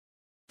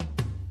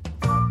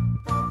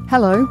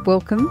Hello,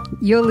 welcome.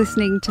 You're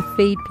listening to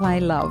Feed, Play,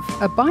 Love,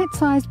 a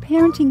bite-sized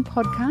parenting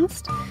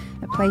podcast,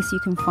 a place you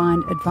can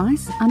find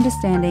advice,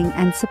 understanding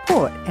and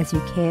support as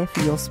you care for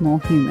your small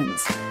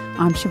humans.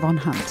 I'm Siobhan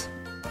Hunt.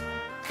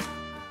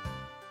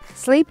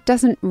 Sleep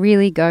doesn't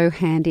really go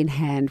hand in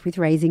hand with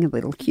raising a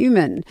little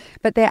human,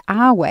 but there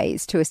are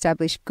ways to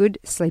establish good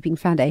sleeping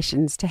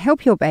foundations to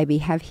help your baby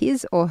have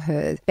his or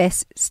her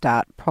best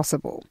start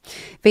possible.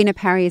 Veena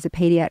Parry is a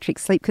paediatric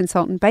sleep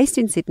consultant based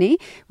in Sydney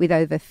with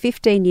over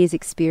 15 years'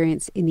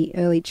 experience in the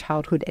early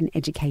childhood and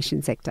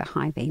education sector.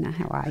 Hi, Veena,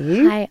 how are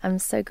you? Hi, I'm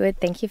so good.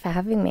 Thank you for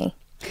having me.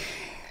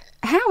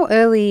 How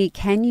early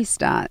can you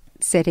start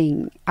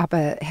setting up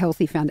a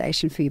healthy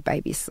foundation for your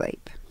baby's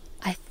sleep?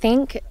 I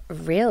think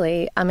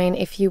really,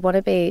 if you want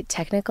to be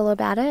technical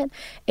about it,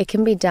 it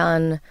can be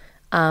done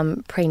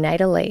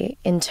prenatally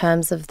in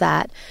terms of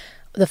that.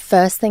 The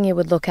first thing you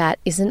would look at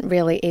isn't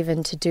really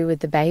even to do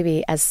with the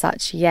baby as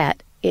such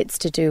yet. It's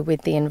to do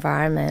with the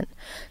environment.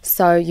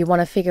 So you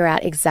want to figure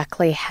out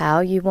exactly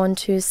how you want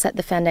to set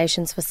the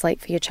foundations for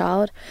sleep for your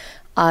child.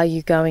 Are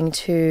you going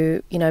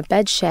to,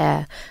 bed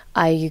share?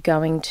 Are you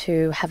going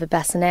to have a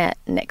bassinet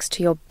next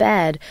to your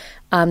bed?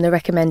 The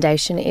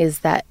recommendation is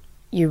that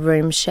you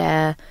room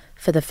share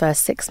for the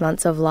first 6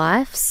 months of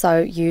life. So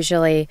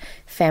usually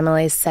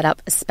families set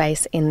up a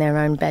space in their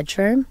own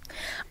bedroom.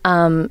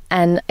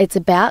 And it's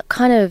about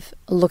kind of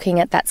looking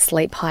at that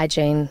sleep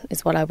hygiene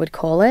is what I would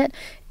call it,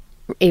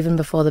 even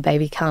before the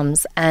baby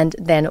comes and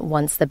then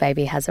once the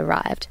baby has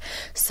arrived.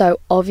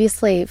 So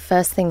obviously,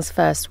 first things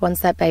first,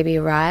 once that baby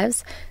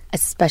arrives,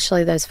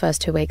 especially those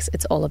first 2 weeks,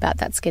 it's all about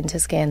that skin to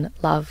skin,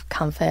 love,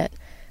 comfort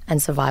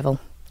and survival.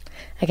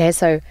 Okay,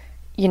 so,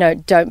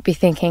 don't be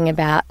thinking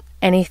about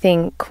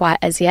anything quite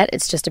as yet.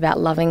 It's just about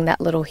loving that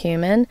little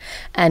human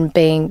and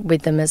being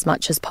with them as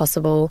much as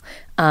possible.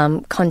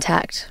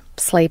 Contact,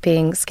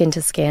 sleeping, skin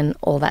to skin,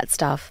 all that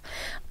stuff.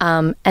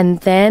 And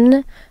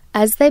then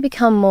as they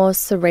become more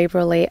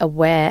cerebrally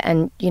aware,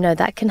 and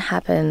that can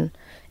happen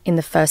in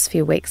the first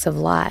few weeks of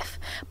life.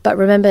 But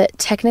remember,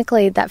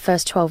 technically that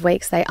first 12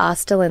 weeks, they are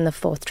still in the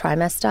 4th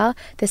trimester.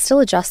 They're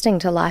still adjusting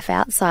to life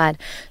outside.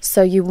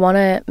 So you want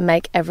to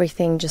make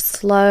everything just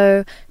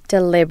slow,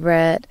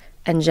 deliberate,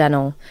 and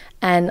gentle.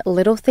 And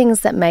little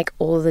things that make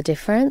all the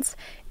difference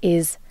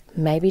is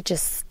maybe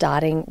just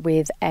starting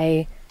with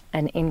and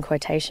in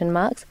quotation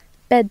marks,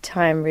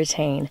 bedtime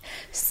routine.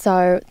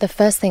 So the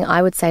first thing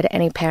I would say to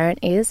any parent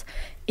is,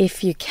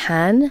 if you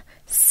can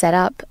set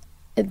up,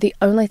 the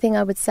only thing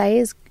I would say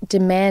is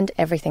demand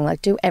everything,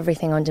 like do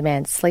everything on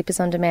demand. Sleep is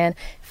on demand,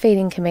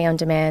 feeding can be on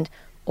demand,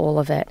 all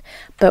of it.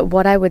 But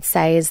what I would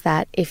say is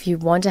that if you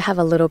want to have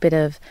a little bit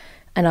of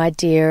an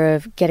idea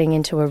of getting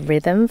into a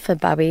rhythm for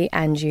Bubby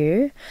and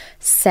you,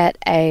 set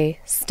a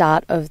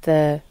start of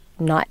the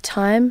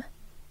nighttime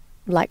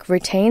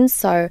routine.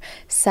 So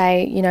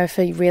say,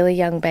 for really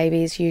young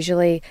babies,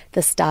 usually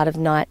the start of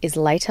night is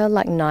later,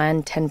 like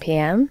 9, 10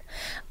 p.m.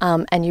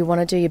 And you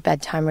want to do your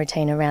bedtime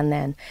routine around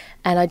then.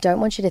 And I don't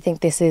want you to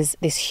think this is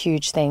this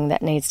huge thing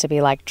that needs to be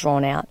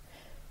drawn out.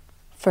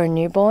 For a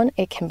newborn,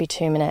 it can be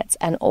 2 minutes.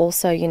 And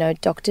also,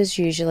 doctors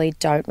usually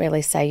don't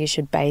really say you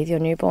should bathe your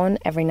newborn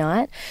every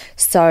night.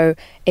 So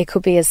it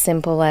could be as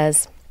simple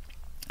as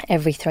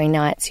every 3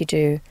 nights you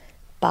do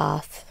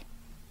bath,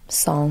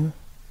 song,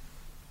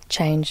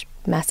 change,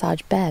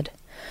 massage, bed.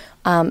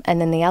 And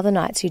then the other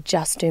nights you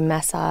just do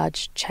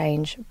massage,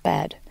 change,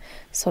 bed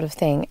sort of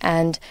thing.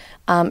 And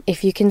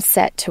if you can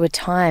set to a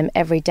time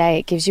every day,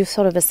 it gives you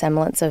sort of a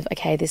semblance of,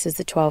 okay, this is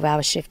the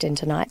 12-hour shift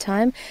into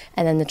nighttime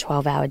and then the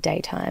 12-hour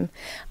daytime.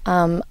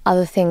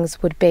 Other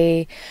things would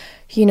be,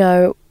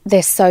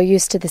 they're so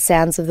used to the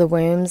sounds of the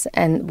womb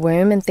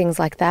and things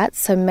like that.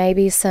 So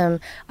maybe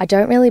I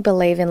don't really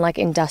believe in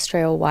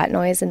industrial white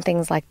noise and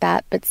things like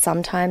that, but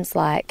sometimes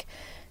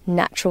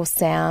natural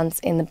sounds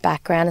in the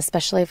background,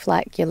 especially if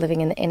you're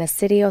living in the inner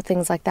city or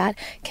things like that,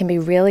 can be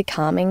really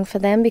calming for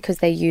them because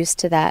they're used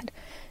to that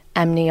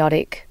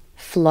amniotic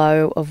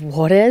flow of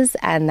waters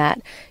and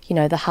that,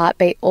 the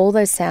heartbeat, all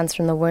those sounds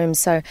from the womb.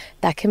 So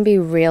that can be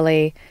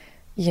really,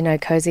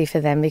 cozy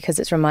for them because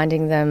it's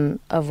reminding them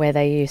of where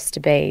they used to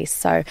be.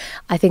 So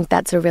I think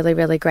that's a really,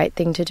 really great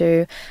thing to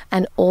do.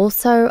 And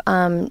also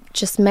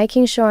just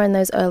making sure in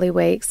those early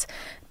weeks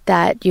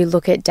that you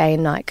look at day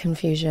and night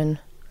confusion.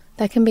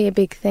 That can be a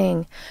big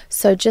thing.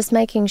 So just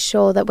making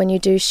sure that when you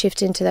do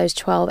shift into those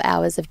 12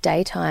 hours of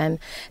daytime,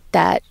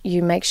 that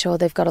you make sure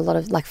they've got a lot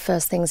of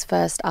first things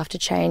first after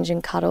change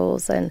and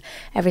cuddles and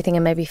everything,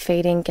 and maybe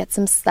feeding.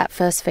 That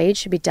first feed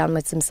should be done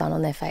with some sun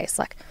on their face,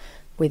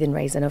 within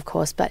reason, of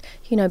course, but,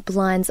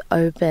 blinds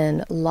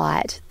open,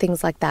 light,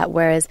 things like that.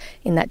 Whereas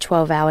in that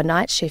 12-hour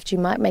night shift, you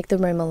might make the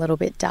room a little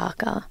bit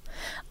darker.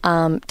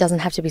 Doesn't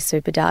have to be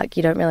super dark.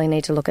 You don't really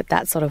need to look at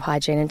that sort of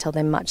hygiene until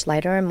they're much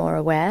later and more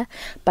aware,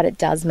 but it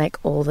does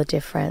make all the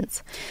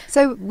difference.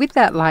 So with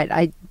that light,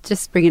 I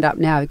just bring it up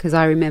now because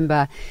I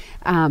remember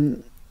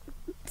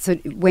so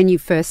when you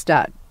first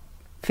start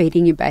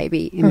feeding your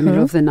baby in the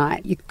middle of the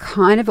night, you're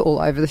kind of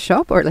all over the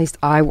shop, or at least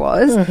I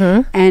was.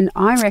 And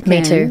I reckon,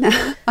 Me too.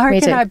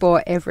 I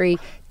bought every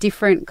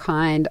different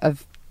kind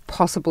of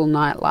possible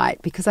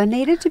nightlight because I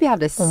needed to be able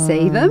to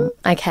see them.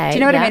 Okay. Do you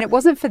know what I mean? It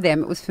wasn't for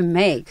them, it was for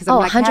me. Because I'm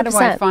like, 100%. how do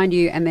I find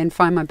you and then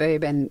find my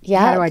boob and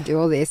how do I do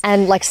all this?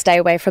 And like stay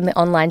away from the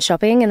online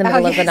shopping in the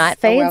middle of the night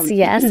feeds.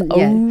 Yes.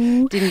 Yeah,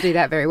 didn't do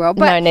that very well.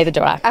 But, no, neither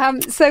do I.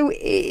 So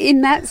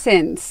in that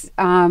sense,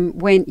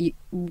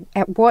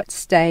 at what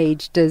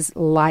stage does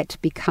light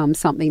become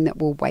something that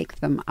will wake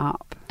them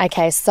up?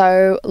 Okay,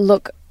 so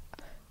look,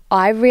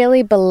 I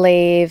really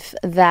believe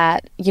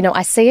that,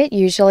 I see it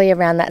usually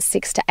around that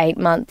 6 to 8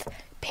 month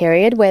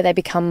period where they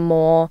become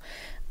more,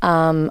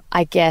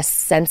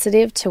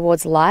 sensitive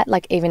towards light.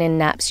 Like even in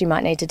naps, you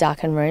might need to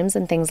darken rooms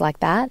and things like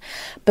that.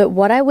 But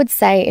what I would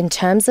say in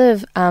terms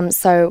of, I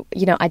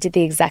did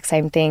the exact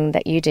same thing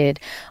that you did.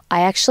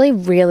 I actually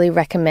really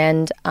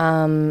recommend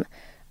a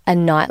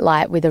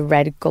nightlight with a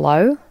red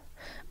glow.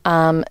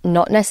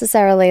 Not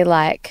necessarily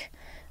like,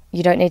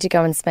 you don't need to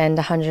go and spend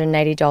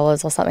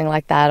 $180 or something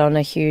like that on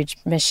a huge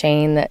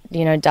machine that,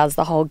 does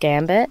the whole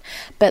gambit.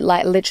 But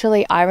like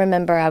literally, I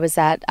remember I was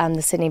at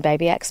the Sydney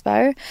Baby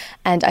Expo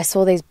and I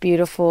saw these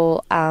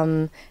beautiful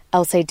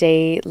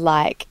LCD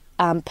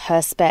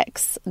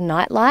Perspex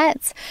night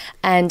lights.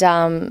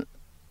 And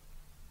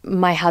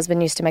my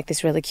husband used to make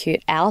this really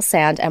cute owl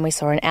sound and we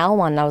saw an owl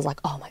one and I was like,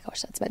 oh my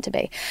gosh, that's meant to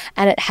be.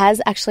 And it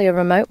has actually a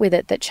remote with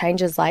it that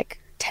changes like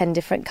 10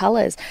 different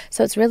colours.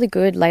 So it's really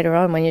good later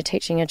on when you're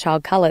teaching your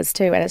child colours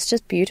too, and it's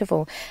just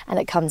beautiful. And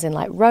it comes in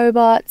like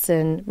robots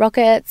and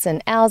rockets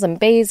and owls and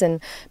bees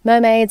and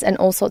mermaids and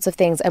all sorts of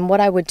things. And what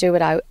I would do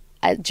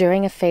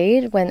during a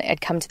feed, when it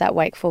come to that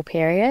wakeful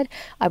period,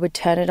 I would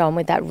turn it on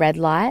with that red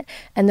light.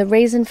 And the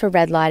reason for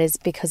red light is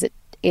because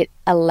it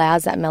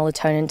allows that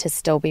melatonin to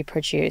still be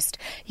produced.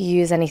 You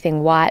use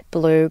anything white,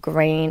 blue,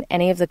 green,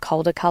 any of the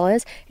colder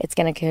colours, it's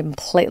going to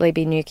completely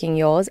be nuking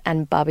yours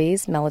and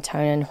Bubby's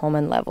melatonin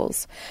hormone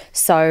levels.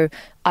 So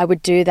I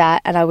would do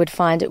that and I would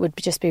find it would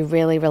just be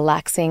really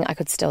relaxing. I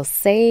could still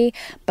see,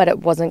 but it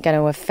wasn't going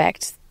to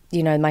affect,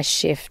 my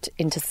shift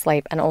into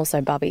sleep and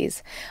also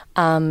Bubby's.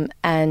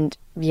 And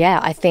yeah,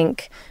 I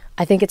think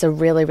it's a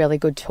really, really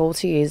good tool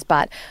to use,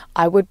 but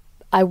I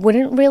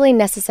wouldn't really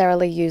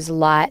necessarily use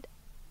light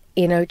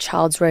in a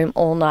child's room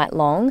all night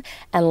long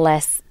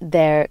unless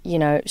they're,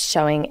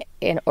 showing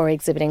or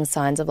exhibiting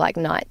signs of like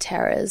night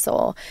terrors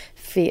or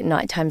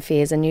nighttime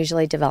fears, and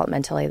usually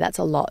developmentally that's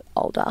a lot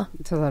older.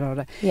 It's a lot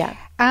older. Yeah.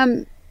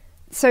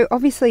 So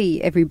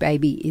obviously every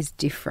baby is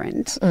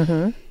different,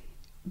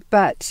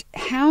 but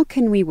how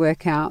can we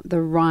work out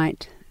the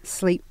right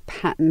sleep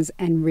patterns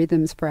and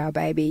rhythms for our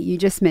baby? You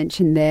just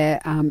mentioned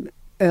there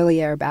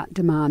earlier about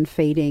demand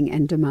feeding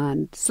and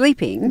demand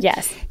sleeping.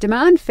 Yes.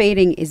 Demand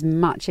feeding is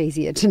much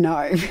easier to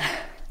know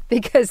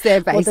because they're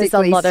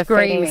basically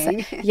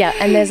screaming. Yeah,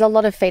 and there's a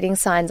lot of feeding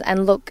signs.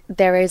 And look,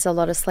 there is a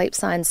lot of sleep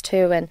signs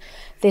too. And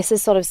this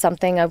is sort of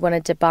something I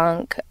want to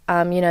debunk.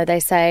 They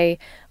say,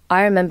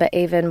 I remember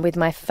even with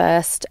my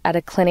first at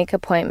a clinic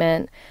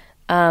appointment,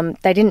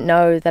 they didn't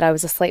know that I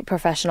was a sleep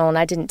professional and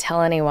I didn't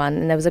tell anyone.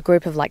 And there was a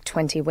group of like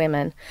 20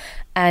 women.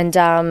 And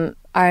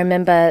I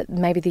remember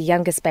maybe the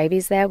youngest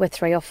babies there were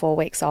 3 or 4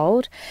 weeks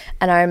old.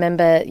 And I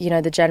remember,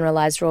 the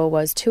generalised rule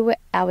was 2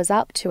 hours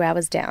up, 2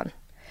 hours down.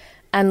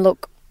 And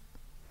look,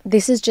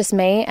 this is just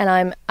me,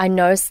 and I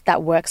know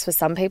that works for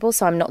some people,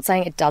 so I'm not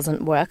saying it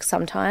doesn't work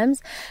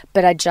sometimes,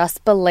 but I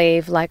just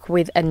believe like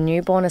with a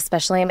newborn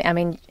especially, I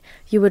mean,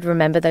 you would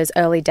remember those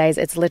early days,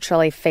 it's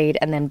literally feed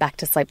and then back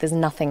to sleep. There's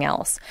nothing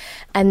else.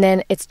 And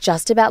then it's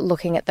just about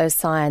looking at those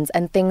signs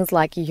and things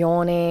like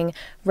yawning,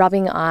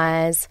 rubbing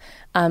eyes.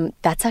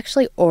 That's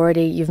actually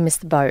already, you've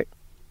missed the boat.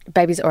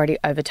 Baby's already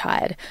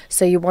overtired.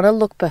 So you want to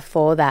look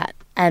before that,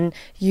 and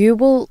you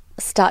will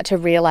start to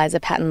realize a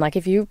pattern. Like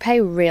if you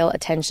pay real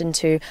attention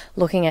to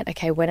looking at,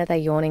 okay, when are they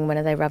yawning, when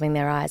are they rubbing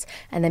their eyes,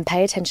 and then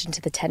pay attention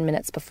to the 10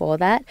 minutes before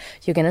that,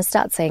 you're going to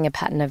start seeing a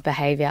pattern of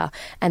behavior.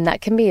 And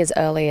that can be as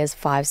early as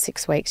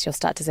 5-6 weeks. You'll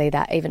start to see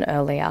that even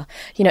earlier.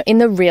 In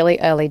the really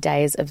early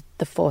days of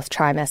the 4th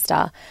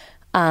trimester,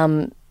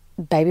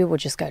 baby will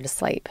just go to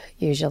sleep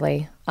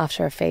usually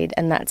after a feed,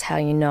 and that's how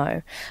you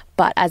know.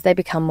 But as they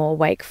become more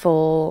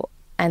wakeful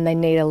and they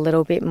need a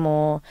little bit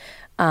more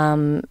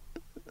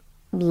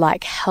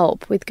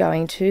help with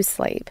going to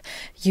sleep,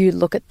 you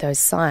look at those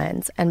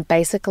signs. And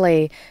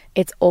basically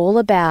it's all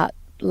about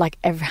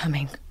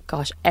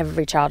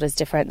every child is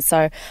different.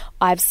 So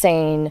I've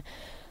seen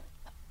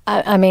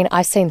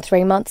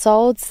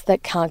 3-month-olds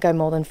that can't go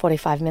more than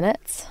 45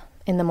 minutes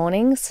in the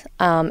mornings,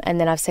 and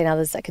then I've seen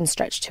others that can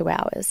stretch 2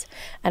 hours.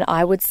 And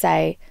I would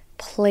say,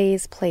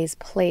 please, please,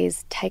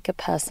 please take a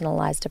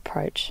personalised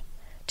approach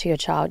to your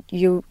child.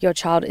 Your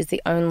child is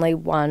the only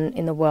one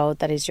in the world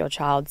that is your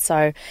child.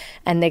 So,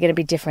 and they're going to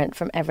be different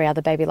from every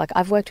other baby. Like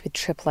I've worked with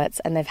triplets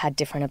and they've had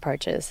different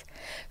approaches.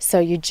 So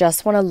you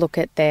just want to look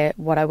at their,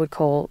 what I would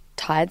call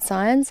tired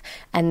signs,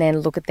 and then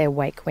look at their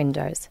wake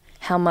windows.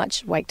 How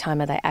much wake time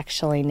are they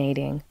actually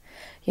needing?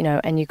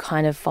 And you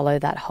kind of follow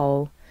that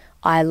whole,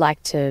 I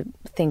like to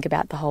think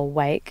about the whole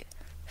wake,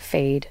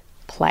 feed,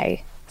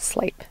 play,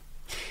 sleep.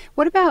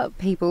 What about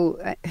people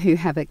who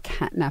have a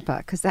cat napper?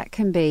 Because that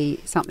can be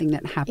something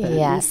that happens.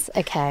 Yes,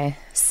 okay.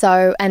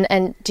 So,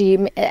 and do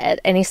you,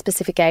 at any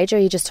specific age, or are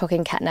you just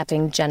talking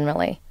catnapping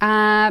generally?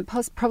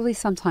 Probably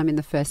sometime in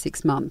the first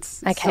 6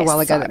 months. Okay, It's a while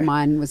ago that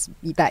mine was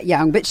that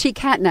young, but she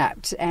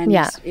catnapped, and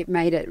it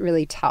made it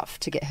really tough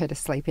to get her to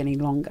sleep any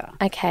longer.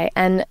 Okay,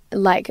 and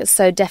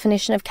so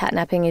definition of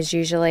catnapping is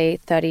usually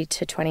 30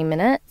 to 20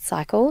 minute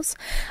cycles.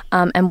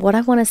 And what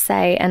I want to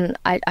say, and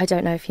I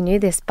don't know if you knew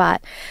this,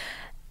 but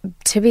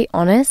to be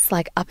honest,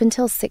 up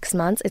until 6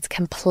 months, it's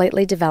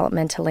completely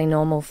developmentally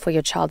normal for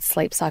your child's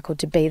sleep cycle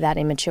to be that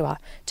immature,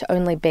 to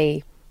only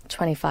be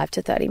 25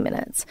 to 30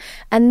 minutes.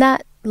 And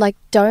that,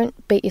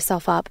 don't beat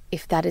yourself up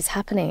if that is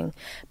happening,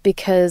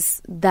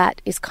 because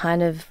that is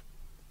kind of,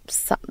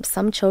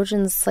 some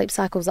children's sleep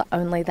cycles are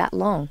only that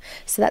long.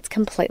 So that's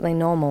completely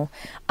normal.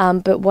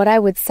 But what I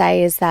would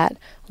say is that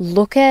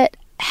look at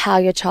how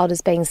your child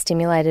is being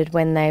stimulated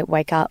when they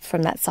wake up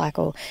from that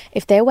cycle.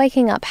 If they're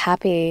waking up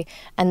happy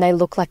and they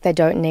look like they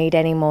don't need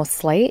any more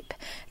sleep,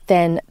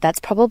 then that's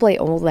probably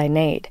all they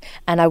need.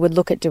 And I would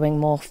look at doing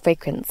more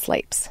frequent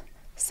sleeps.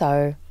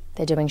 So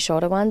they're doing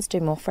shorter ones, do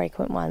more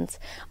frequent ones.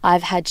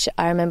 I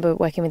remember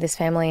working with this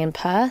family in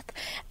Perth,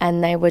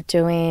 and they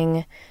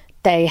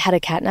had a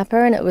cat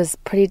napper, and it was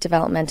pretty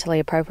developmentally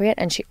appropriate,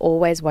 and she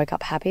always woke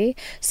up happy.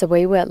 So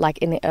we were,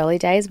 in the early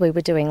days, we were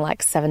doing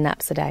 7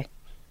 naps a day.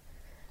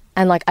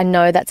 And I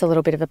know that's a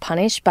little bit of a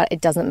punish, but it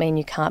doesn't mean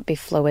you can't be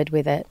fluid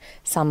with it.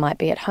 Some might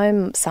be at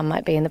home, some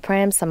might be in the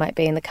pram, some might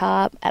be in the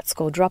car, at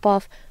school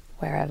drop-off,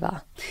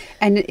 wherever.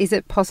 And is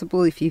it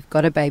possible, if you've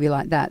got a baby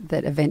like that,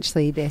 that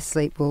eventually their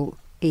sleep will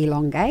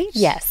elongate?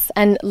 Yes.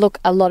 And look,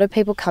 a lot of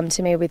people come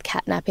to me with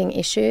catnapping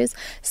issues,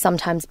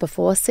 sometimes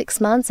before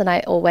 6 months. And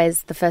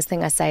the first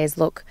thing I say is,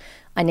 look,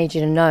 I need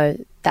you to know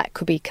that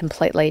could be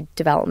completely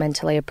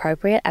developmentally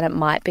appropriate, and it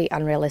might be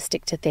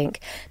unrealistic to think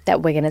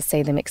that we're going to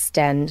see them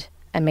extend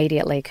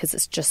immediately, because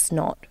it's just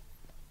not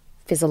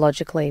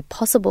physiologically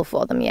possible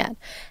for them yet.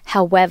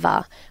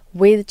 However,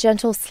 with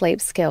gentle sleep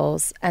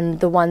skills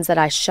and the ones that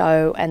I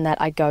show and that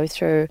I go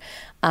through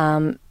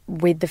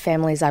with the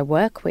families I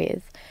work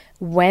with,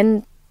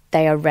 when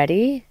they are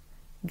ready,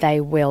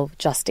 they will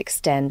just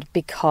extend,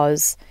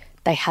 because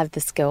they have the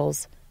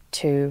skills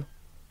to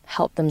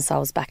help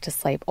themselves back to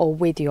sleep, or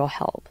with your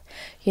help,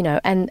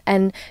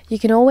 and you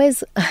can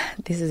always,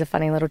 this is a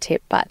funny little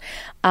tip, but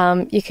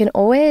you can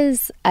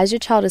always, as your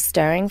child is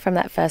stirring from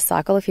that first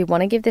cycle, if you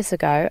want to give this a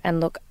go, and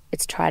look,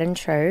 it's tried and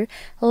true,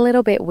 a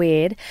little bit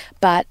weird,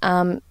 but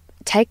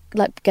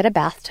get a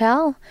bath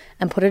towel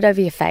and put it over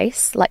your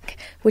face,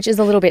 which is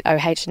a little bit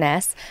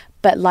OH&S,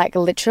 but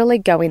literally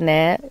go in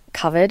there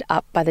covered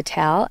up by the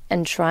towel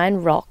and try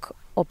and rock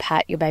or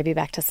pat your baby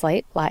back to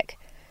sleep,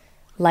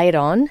 lay it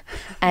on,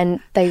 and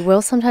they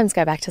will sometimes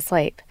go back to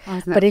sleep. Oh,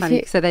 isn't that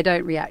funny? So they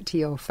don't react to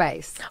your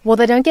face? Well,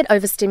 they don't get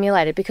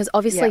overstimulated, because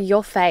obviously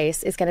your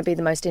face is going to be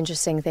the most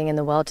interesting thing in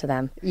the world to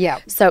them. Yeah.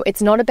 So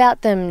it's not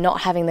about them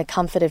not having the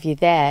comfort of you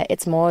there.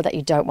 It's more that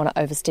you don't want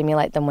to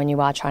overstimulate them when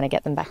you are trying to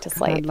get them back to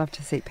sleep. I'd love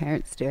to see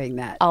parents doing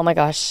that. Oh my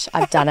gosh,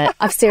 I've done it.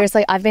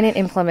 I've been in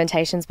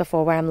implementations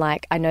before where I'm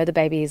I know the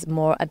baby is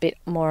a bit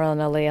more on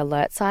the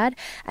alert side,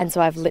 and so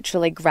I've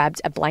literally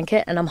grabbed a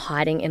blanket and I'm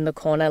hiding in the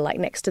corner,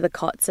 next to the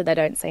cot, so they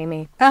don't see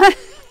me.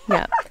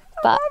 Yeah.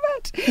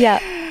 But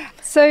yeah.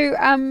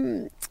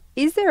 So,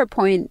 is there a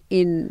point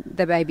in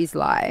the baby's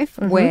life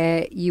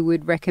where you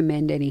would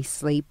recommend any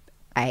sleep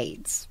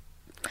aids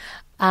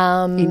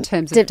in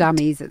terms of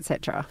dummies,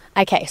 etc.?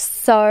 Okay,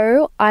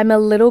 so I'm a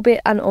little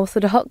bit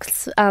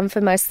unorthodox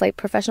for most sleep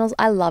professionals.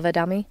 I love a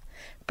dummy.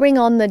 Bring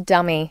on the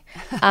dummy.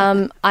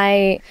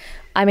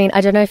 I mean,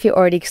 I don't know if you're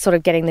already sort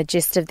of getting the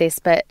gist of this,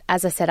 but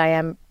as I said, I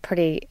am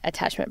pretty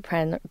attachment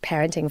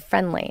parenting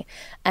friendly,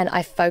 and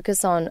I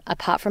focus on,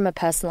 apart from a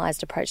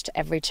personalised approach to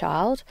every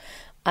child,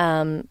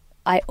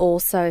 I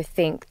also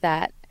think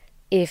that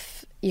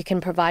if you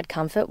can provide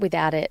comfort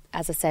without it,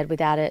 as I said,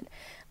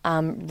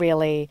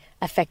 really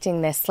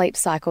affecting their sleep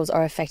cycles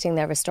or affecting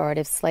their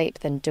restorative sleep,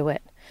 then do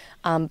it.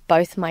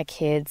 Both my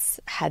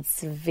kids had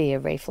severe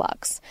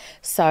reflux.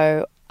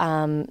 So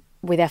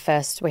with our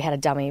first, we had a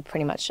dummy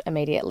pretty much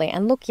immediately.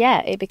 And look,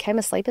 it became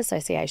a sleep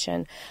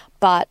association,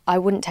 but I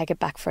wouldn't take it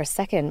back for a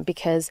second,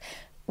 because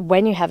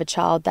when you have a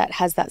child that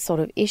has that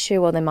sort of issue,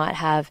 or they might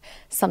have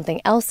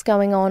something else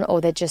going on, or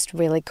they're just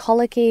really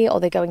colicky, or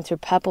they're going through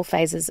purple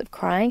phases of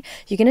crying,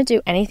 you're going to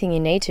do anything you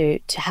need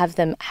to have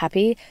them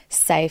happy,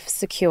 safe,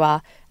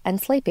 secure, and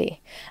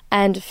sleepy.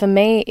 And for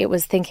me, it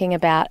was thinking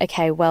about,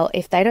 okay, well,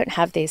 if they don't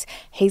have this,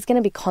 he's going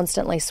to be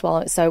constantly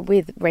swallowing. So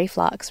with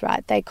reflux,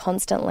 right, they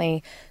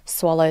constantly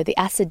swallow the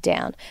acid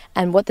down.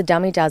 And what the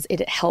dummy does,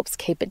 it helps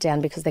keep it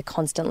down, because they're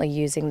constantly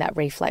using that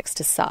reflex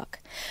to suck.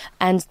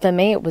 And for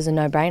me, it was a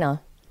no-brainer.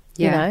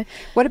 Yeah. You know?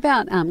 What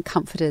about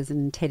comforters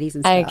and teddies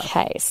and stuff?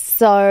 Okay,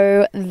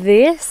 so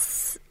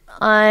this,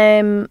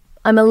 I'm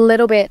a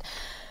little bit,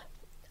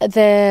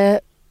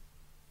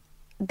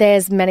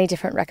 there's many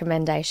different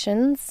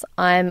recommendations.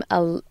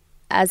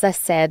 As I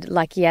said,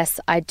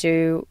 yes, I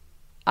do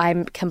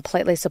I'm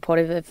completely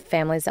supportive of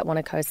families that want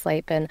to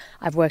co-sleep, and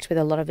I've worked with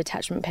a lot of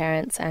attachment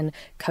parents and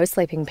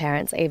co-sleeping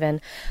parents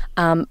even.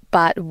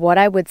 But what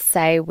I would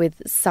say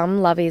with some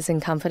lovies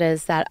and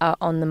comforters that are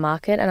on the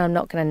market, and I'm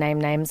not going to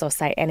name names or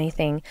say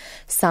anything,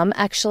 some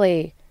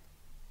actually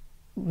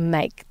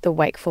make the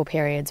wakeful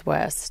periods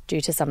worse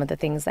due to some of the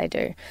things they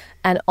do.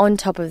 And on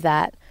top of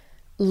that,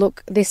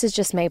 look, this is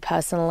just me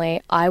personally.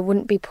 I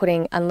wouldn't be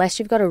putting, unless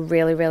you've got a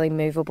really, really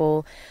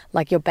movable,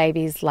 like your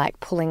baby's like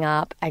pulling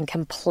up and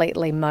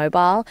completely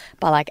mobile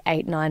by like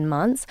 8-9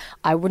 months,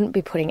 I wouldn't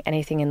be putting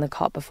anything in the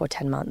cot before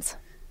 10 months,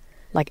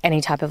 like any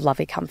type of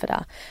lovey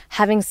comforter.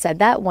 Having said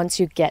that,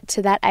 once you get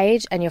to that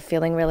age and you're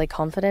feeling really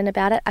confident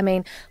about it, I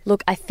mean,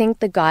 look, I think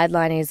the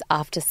guideline is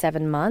after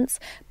 7 months,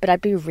 but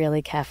I'd be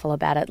really careful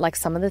about it. Like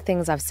some of the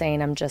things I've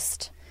seen, I'm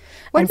just...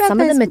 What and about some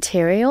of the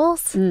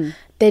materials,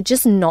 they're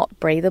just not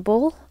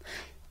breathable.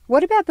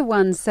 What about the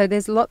ones, so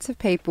there's lots of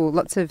people,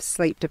 lots of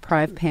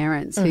sleep-deprived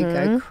parents who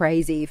go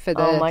crazy for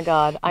the oh my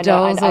God, I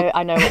know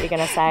what you're going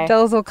to say.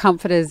 Dolls or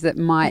comforters that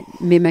might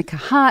mimic a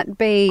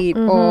heartbeat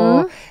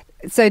or...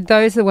 So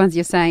those are the ones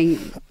you're saying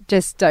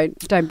just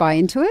don't buy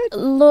into it?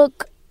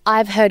 Look,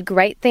 I've heard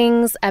great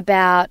things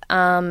about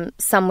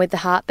some with the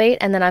heartbeat,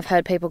 and then I've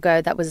heard people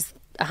go, that was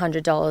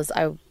 $100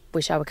 I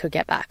wish I could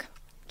get back.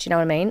 Do you know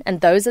what I mean?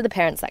 And those are the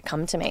parents that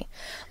come to me.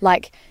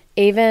 Like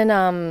even,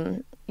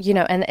 you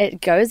know, and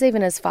it goes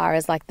even as far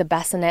as like the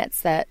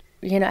bassinets that,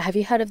 you know, have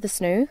you heard of the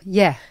snoo?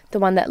 Yeah. The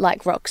one that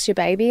like rocks your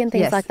baby and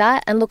things like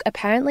that. And look,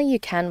 apparently you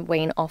can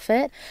wean off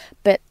it,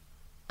 but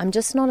I'm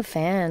just not a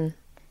fan.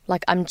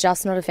 Like, I'm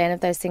just not a fan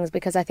of those things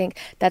because I think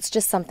that's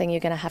just something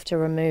you're going to have to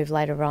remove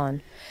later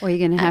on. Or you're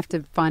going to have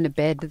to find a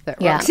bed that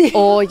rocks.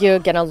 Or you're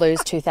going to lose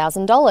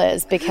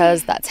 $2,000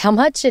 because that's how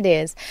much it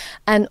is.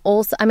 And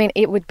also, I mean,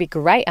 it would be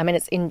great. I mean,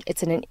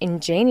 it's an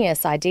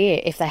ingenious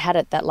idea if they had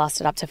it that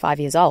lasted up to 5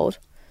 years old.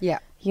 Yeah.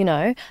 You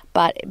know,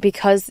 but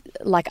because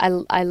like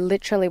I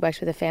literally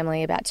worked with a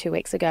family about 2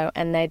 weeks ago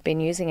and they'd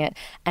been using it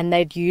and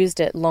they'd used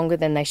it longer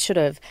than they should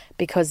have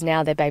because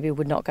now their baby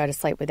would not go to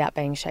sleep without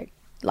being shaken.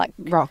 Like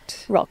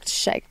rocked,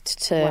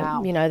 shaked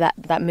to, you know,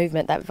 that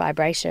movement, that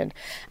vibration.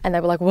 And they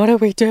were like, what do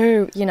we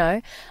do? You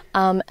know?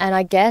 And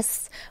I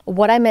guess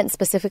what I meant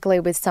specifically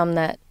with some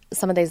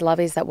of these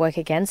lovies that work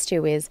against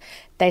you is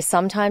they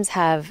sometimes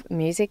have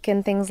music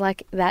and things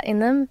like that in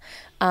them.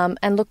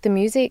 And look, the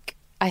music,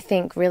 I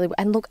think really,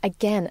 and look,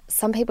 again,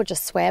 some people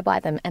just swear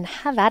by them and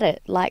have at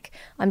it. Like,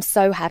 I'm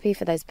so happy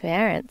for those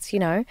parents, you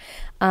know?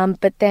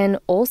 But then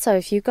also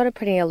if you've got a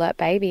pretty alert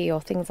baby or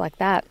things like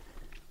that,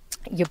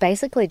 you're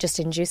basically just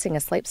inducing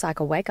a sleep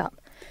cycle wake up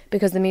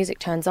because the music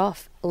turns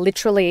off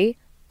literally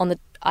on the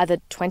either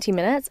 20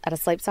 minutes at a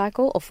sleep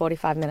cycle or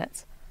 45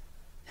 minutes.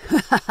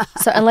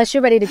 So unless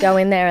you're ready to go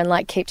in there and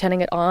like keep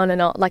turning it on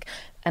and on, like,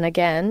 and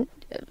again,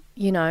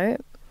 you know,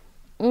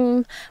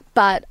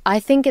 but I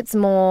think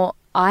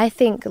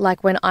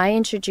like when I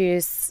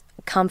introduce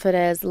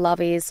comforters,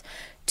 lovies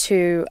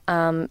to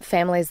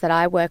families that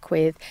I work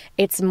with,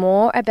 it's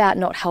more about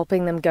not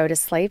helping them go to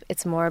sleep.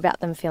 It's more about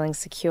them feeling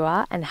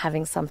secure and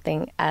having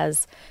something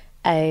as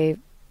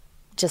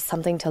just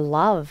something to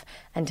love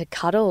and to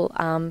cuddle.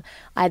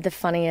 I have the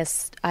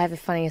funniest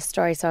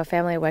story. So a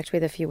family I worked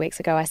with a few weeks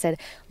ago, I said,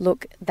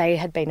 look, they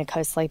had been a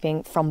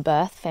co-sleeping from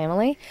birth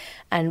family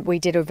and we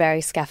did a very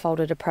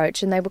scaffolded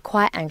approach and they were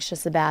quite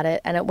anxious about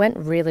it and it went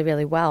really,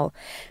 really well.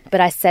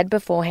 But I said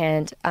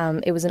beforehand,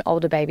 it was an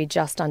older baby,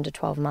 just under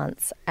 12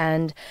 months.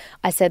 And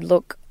I said,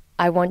 look,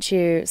 I want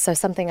you, so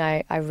something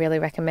I really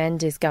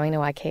recommend is going to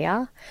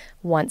IKEA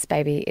once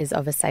baby is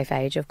of a safe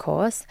age, of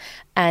course.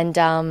 And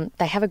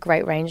they have a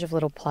great range of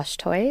little plush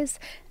toys.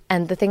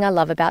 And the thing I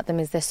love about them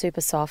is they're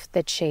super soft,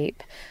 they're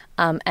cheap,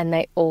 and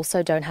they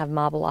also don't have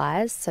marble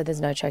eyes, so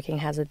there's no choking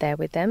hazard there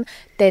with them.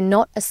 They're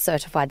not a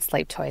certified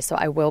sleep toy, so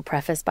I will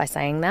preface by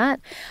saying that.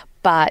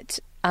 But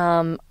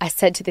I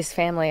said to this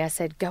family, I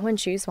said, go and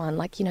choose one.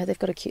 Like, you know, they've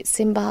got a cute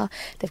Simba,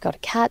 they've got a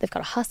cat, they've got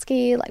a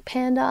husky, like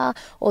Panda,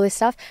 all this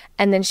stuff.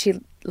 And then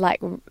she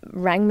like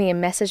rang me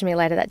and messaged me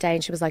later that day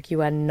and she was like,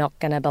 you are not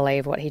going to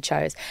believe what he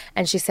chose.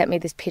 And she sent me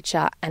this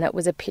picture and it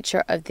was a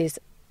picture of this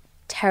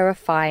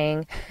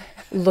terrifying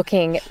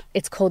looking,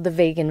 it's called the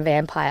vegan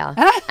vampire.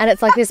 And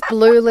it's like this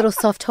blue little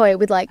soft toy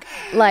with like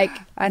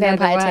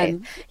vampire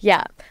teeth.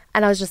 Yeah.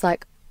 And I was just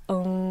like,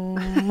 oh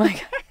my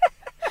God.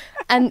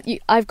 And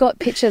I've got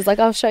pictures, like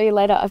I'll show you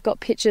later, I've got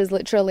pictures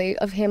literally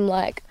of him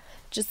like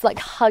just like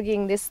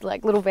hugging this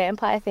like little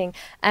vampire thing.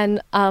 And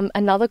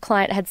another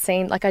client had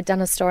seen, like I'd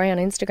done a story on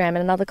Instagram and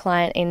another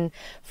client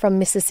from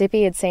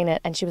Mississippi had seen it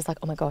and she was like,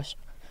 oh my gosh,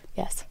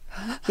 yes.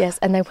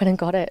 And they went and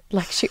got it.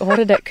 Like she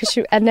ordered it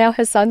and now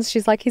her son's,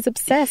 she's like, he's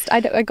obsessed.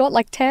 I got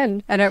like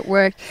 10. And it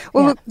worked.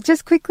 Well, look,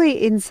 just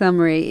quickly in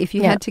summary, if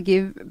you had to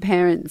give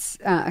parents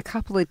a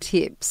couple of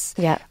tips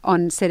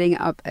on setting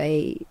up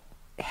a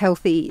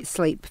healthy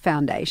sleep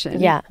foundation,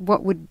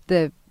 what would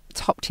the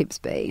top tips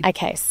be?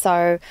 Okay,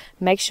 so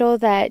make sure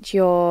that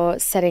you're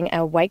setting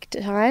a wake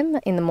time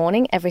in the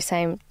morning if you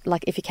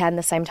can,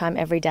 the same time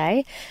every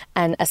day,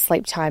 and a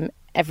sleep time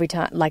every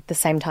time, like the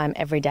same time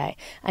every day.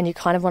 And you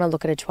kind of want to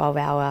look at a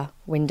 12-hour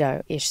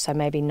window-ish, so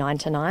maybe 9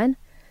 to 9,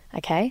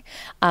 okay?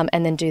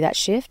 And then do that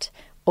shift.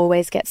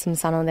 Always get some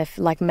sun on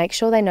make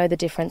sure they know the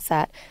difference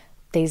that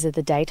these are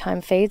the daytime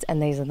feeds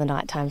and these are the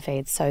nighttime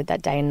feeds, so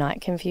that day and night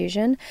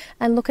confusion.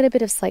 And look at a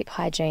bit of sleep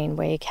hygiene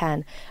where you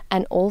can.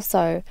 And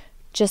also,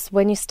 just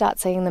when you start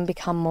seeing them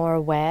become more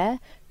aware,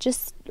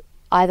 just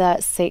either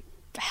seek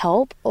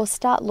help or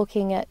start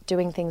looking at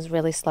doing things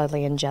really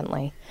slowly and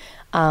gently.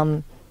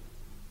 That's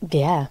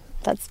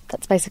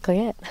basically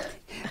it.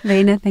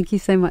 Veena, thank you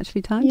so much for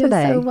your time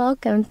today. You're so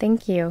welcome.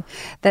 Thank you.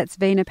 That's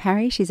Veena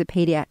Parry. She's a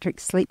paediatric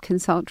sleep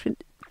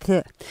consultant.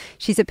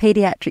 She's a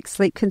paediatric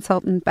sleep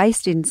consultant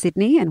based in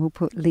Sydney, and we'll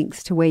put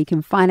links to where you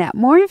can find out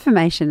more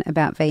information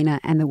about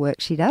Veena and the work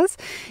she does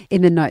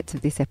in the notes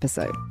of this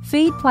episode.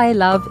 Feed, Play,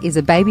 Love is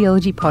a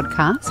babyology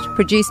podcast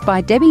produced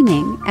by Debbie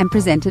Ning and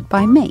presented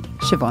by me,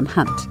 Siobhan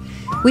Hunt.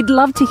 We'd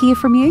love to hear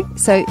from you,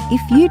 so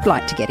if you'd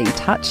like to get in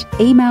touch,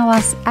 email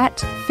us at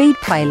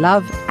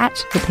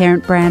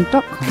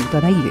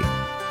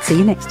feedplaylove@theparentbrand.com.au. See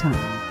you next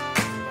time.